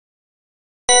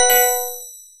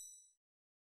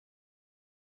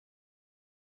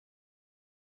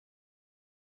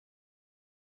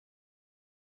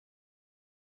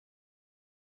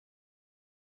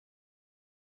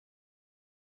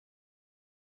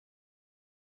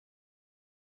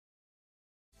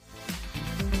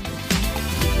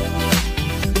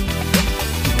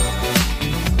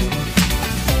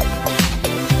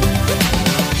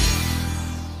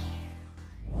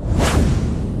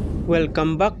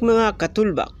Welcome back mga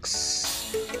katulbox!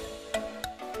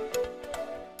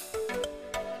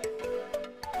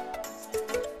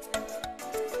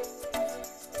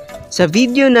 Sa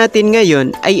video natin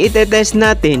ngayon ay itetest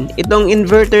natin itong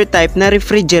inverter type na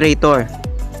refrigerator.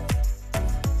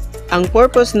 Ang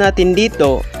purpose natin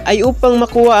dito ay upang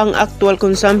makuha ang actual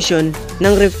consumption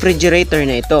ng refrigerator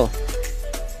na ito.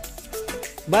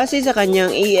 Base sa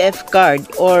kanyang EF card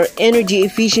or Energy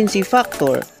Efficiency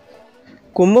Factor,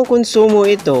 kumukonsumo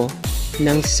ito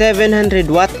ng 700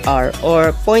 Wh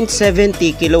or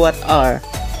 0.70 kWh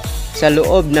sa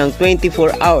loob ng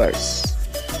 24 hours.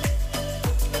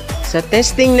 Sa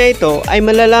testing na ito ay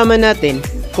malalaman natin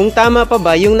kung tama pa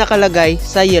ba yung nakalagay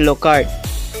sa yellow card.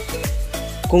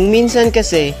 Kung minsan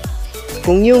kasi,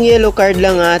 kung yung yellow card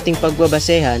lang ang ating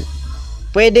pagbabasehan,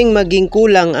 pwedeng maging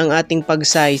kulang ang ating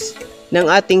pag-size ng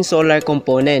ating solar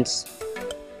components.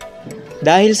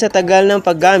 Dahil sa tagal ng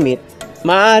paggamit,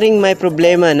 maaring may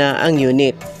problema na ang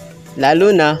unit,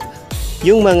 lalo na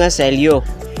yung mga selyo.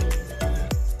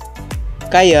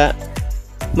 Kaya,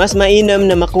 mas mainam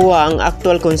na makuha ang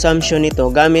actual consumption nito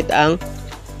gamit ang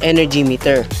energy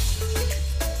meter.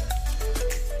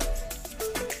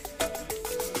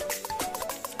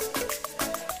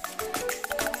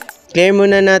 Clear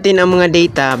muna natin ang mga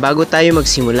data bago tayo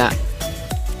magsimula.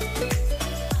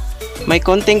 May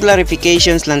konting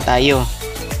clarifications lang tayo.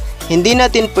 Hindi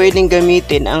natin pwedeng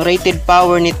gamitin ang rated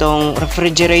power nitong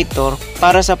refrigerator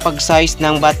para sa pag-size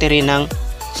ng battery ng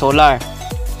solar.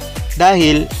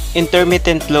 Dahil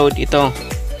intermittent load ito.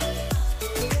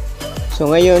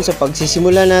 So ngayon sa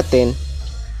pagsisimula natin,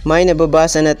 may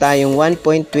nababasa na tayong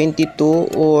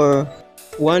 1.22 or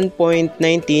 1.19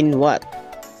 watt.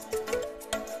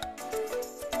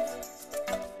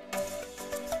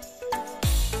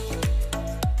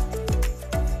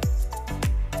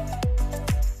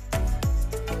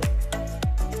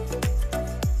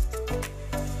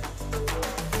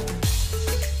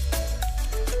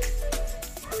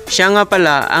 Siya nga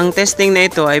pala, ang testing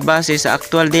na ito ay base sa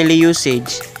actual daily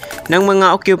usage ng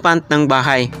mga occupant ng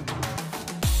bahay.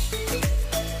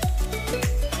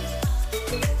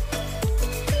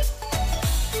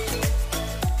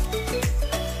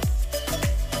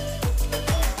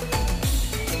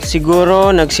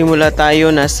 Siguro nagsimula tayo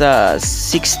nasa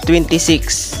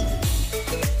 626.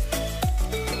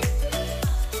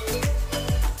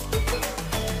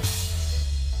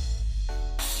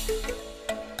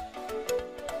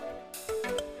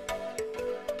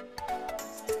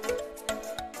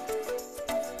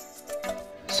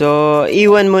 So,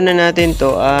 iwan muna natin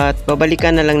to at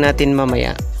babalikan na lang natin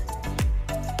mamaya.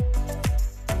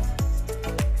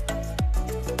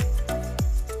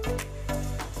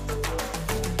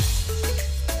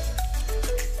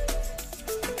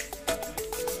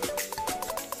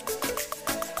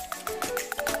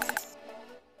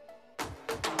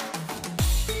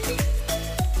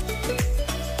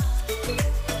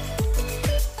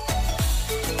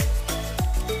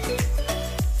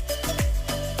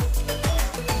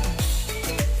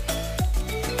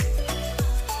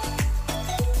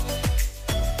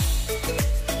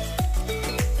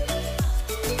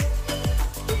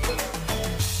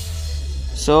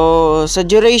 So, sa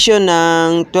duration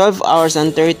ng 12 hours and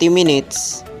 30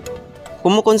 minutes,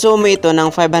 kumukonsumo ito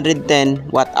ng 510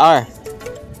 Wh.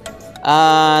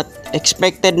 At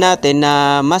expected natin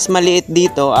na mas maliit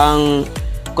dito ang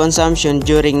consumption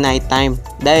during night time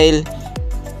dahil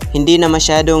hindi na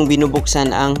masyadong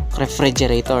binubuksan ang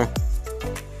refrigerator.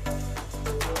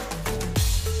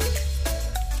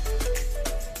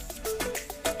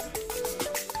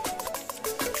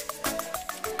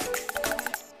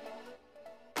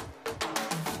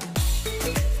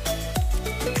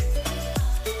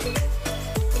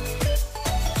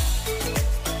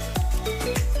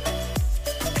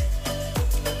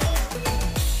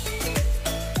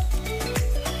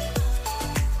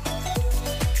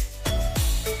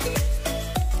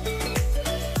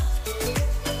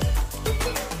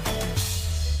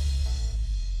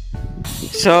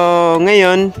 So,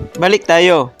 ngayon, balik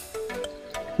tayo.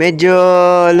 Medyo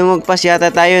lumagpas yata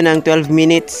tayo ng 12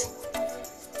 minutes.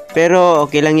 Pero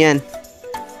okay lang yan.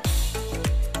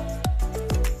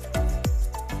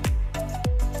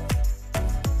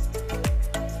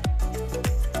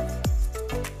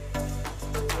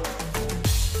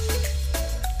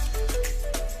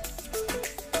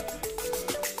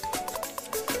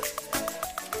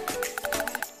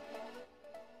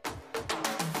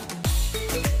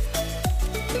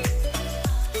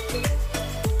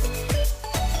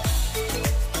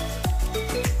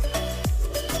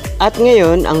 At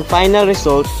ngayon, ang final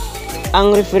result,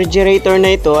 ang refrigerator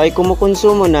na ito ay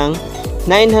kumukonsumo ng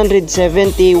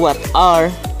 970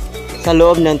 Wh sa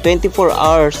loob ng 24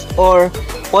 hours or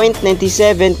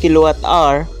 0.97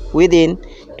 kWh within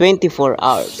 24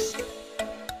 hours.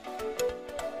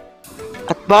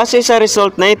 At base sa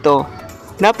result na ito,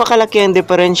 napakalaki ang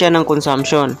diferensya ng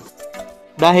consumption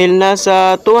dahil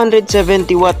nasa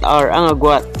 270 Wh ang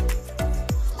agwat.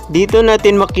 Dito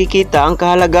natin makikita ang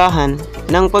kahalagahan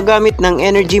ng paggamit ng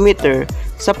energy meter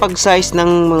sa pag-size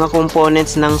ng mga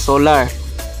components ng solar,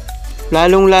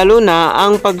 lalong-lalo na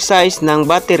ang pag-size ng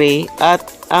battery at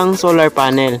ang solar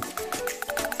panel.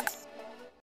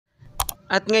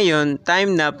 At ngayon,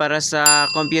 time na para sa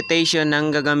computation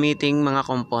ng gagamiting mga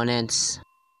components.